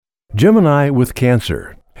Gemini with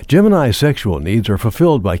Cancer. Gemini's sexual needs are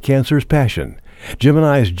fulfilled by Cancer's passion.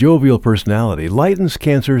 Gemini's jovial personality lightens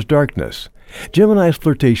Cancer's darkness. Gemini's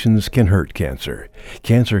flirtations can hurt Cancer.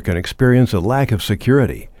 Cancer can experience a lack of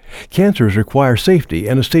security. Cancers require safety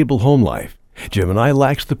and a stable home life. Gemini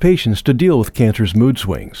lacks the patience to deal with Cancer's mood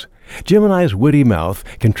swings. Gemini's witty mouth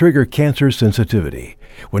can trigger Cancer's sensitivity.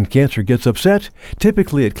 When Cancer gets upset,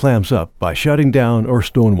 typically it clams up by shutting down or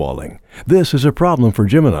stonewalling. This is a problem for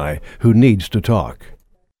Gemini, who needs to talk.